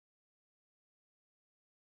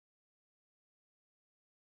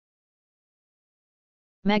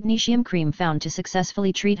Magnesium cream found to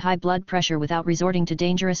successfully treat high blood pressure without resorting to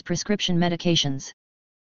dangerous prescription medications.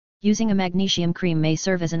 Using a magnesium cream may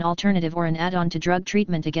serve as an alternative or an add-on to drug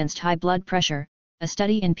treatment against high blood pressure, a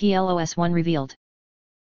study in PLOS One revealed.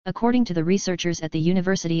 According to the researchers at the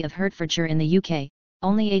University of Hertfordshire in the UK,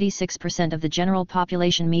 only 86% of the general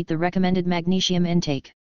population meet the recommended magnesium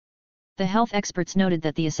intake. The health experts noted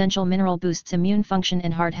that the essential mineral boosts immune function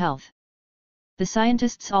and heart health. The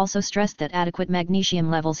scientists also stressed that adequate magnesium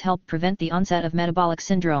levels help prevent the onset of metabolic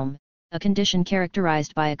syndrome, a condition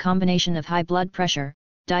characterized by a combination of high blood pressure,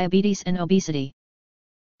 diabetes and obesity.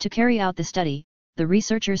 To carry out the study, the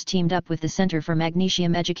researchers teamed up with the Center for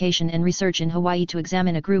Magnesium Education and Research in Hawaii to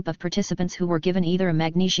examine a group of participants who were given either a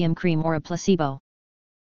magnesium cream or a placebo.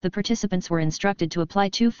 The participants were instructed to apply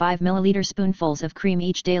 2 5 ml spoonfuls of cream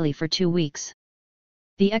each daily for 2 weeks.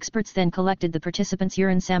 The experts then collected the participants'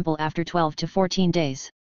 urine sample after 12 to 14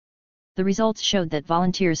 days. The results showed that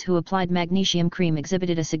volunteers who applied magnesium cream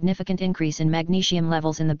exhibited a significant increase in magnesium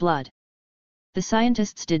levels in the blood. The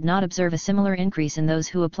scientists did not observe a similar increase in those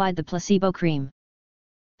who applied the placebo cream.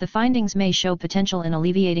 The findings may show potential in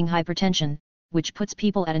alleviating hypertension, which puts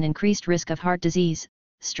people at an increased risk of heart disease,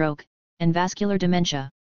 stroke, and vascular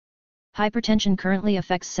dementia. Hypertension currently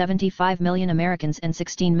affects 75 million Americans and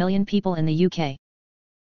 16 million people in the UK.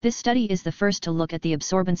 This study is the first to look at the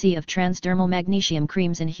absorbency of transdermal magnesium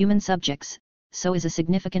creams in human subjects, so is a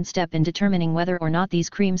significant step in determining whether or not these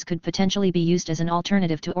creams could potentially be used as an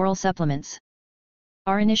alternative to oral supplements.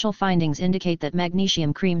 Our initial findings indicate that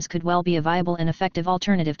magnesium creams could well be a viable and effective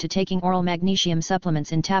alternative to taking oral magnesium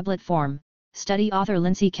supplements in tablet form, study author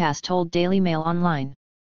Lindsay Cass told Daily Mail Online.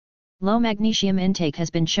 Low magnesium intake has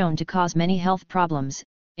been shown to cause many health problems,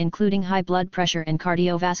 including high blood pressure and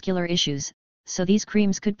cardiovascular issues, so these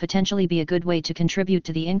creams could potentially be a good way to contribute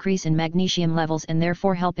to the increase in magnesium levels and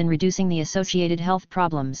therefore help in reducing the associated health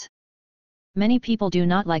problems. Many people do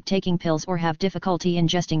not like taking pills or have difficulty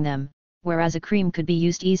ingesting them, whereas a cream could be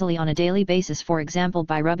used easily on a daily basis, for example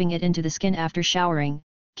by rubbing it into the skin after showering,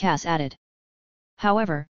 Cass added.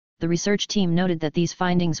 However, the research team noted that these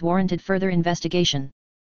findings warranted further investigation.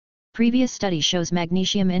 Previous study shows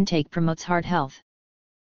magnesium intake promotes heart health.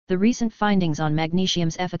 The recent findings on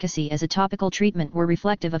magnesium's efficacy as a topical treatment were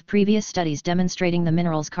reflective of previous studies demonstrating the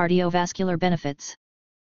mineral's cardiovascular benefits.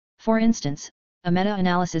 For instance, a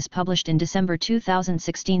meta-analysis published in December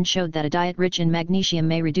 2016 showed that a diet rich in magnesium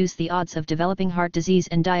may reduce the odds of developing heart disease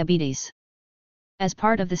and diabetes. As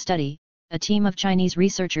part of the study, a team of Chinese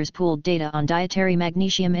researchers pooled data on dietary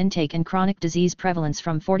magnesium intake and chronic disease prevalence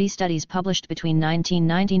from 40 studies published between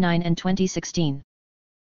 1999 and 2016.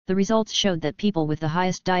 The results showed that people with the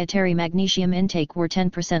highest dietary magnesium intake were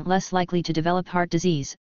 10% less likely to develop heart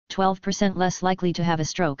disease, 12% less likely to have a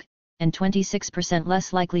stroke, and 26%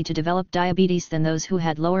 less likely to develop diabetes than those who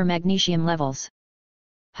had lower magnesium levels.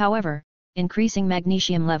 However, increasing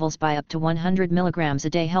magnesium levels by up to 100 mg a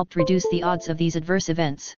day helped reduce the odds of these adverse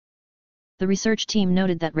events. The research team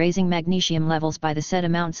noted that raising magnesium levels by the said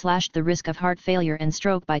amount slashed the risk of heart failure and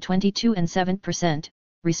stroke by 22% and 7%,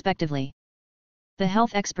 respectively. The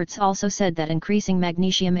health experts also said that increasing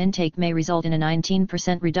magnesium intake may result in a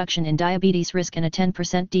 19% reduction in diabetes risk and a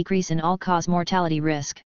 10% decrease in all-cause mortality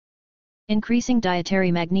risk. Increasing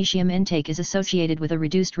dietary magnesium intake is associated with a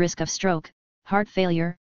reduced risk of stroke, heart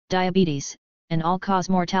failure, diabetes, and all-cause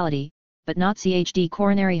mortality, but not CHD,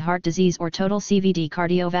 coronary heart disease, or total CVD,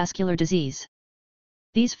 cardiovascular disease.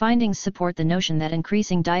 These findings support the notion that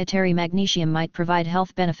increasing dietary magnesium might provide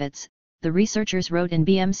health benefits, the researchers wrote in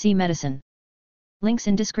BMC Medicine. Links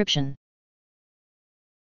in description.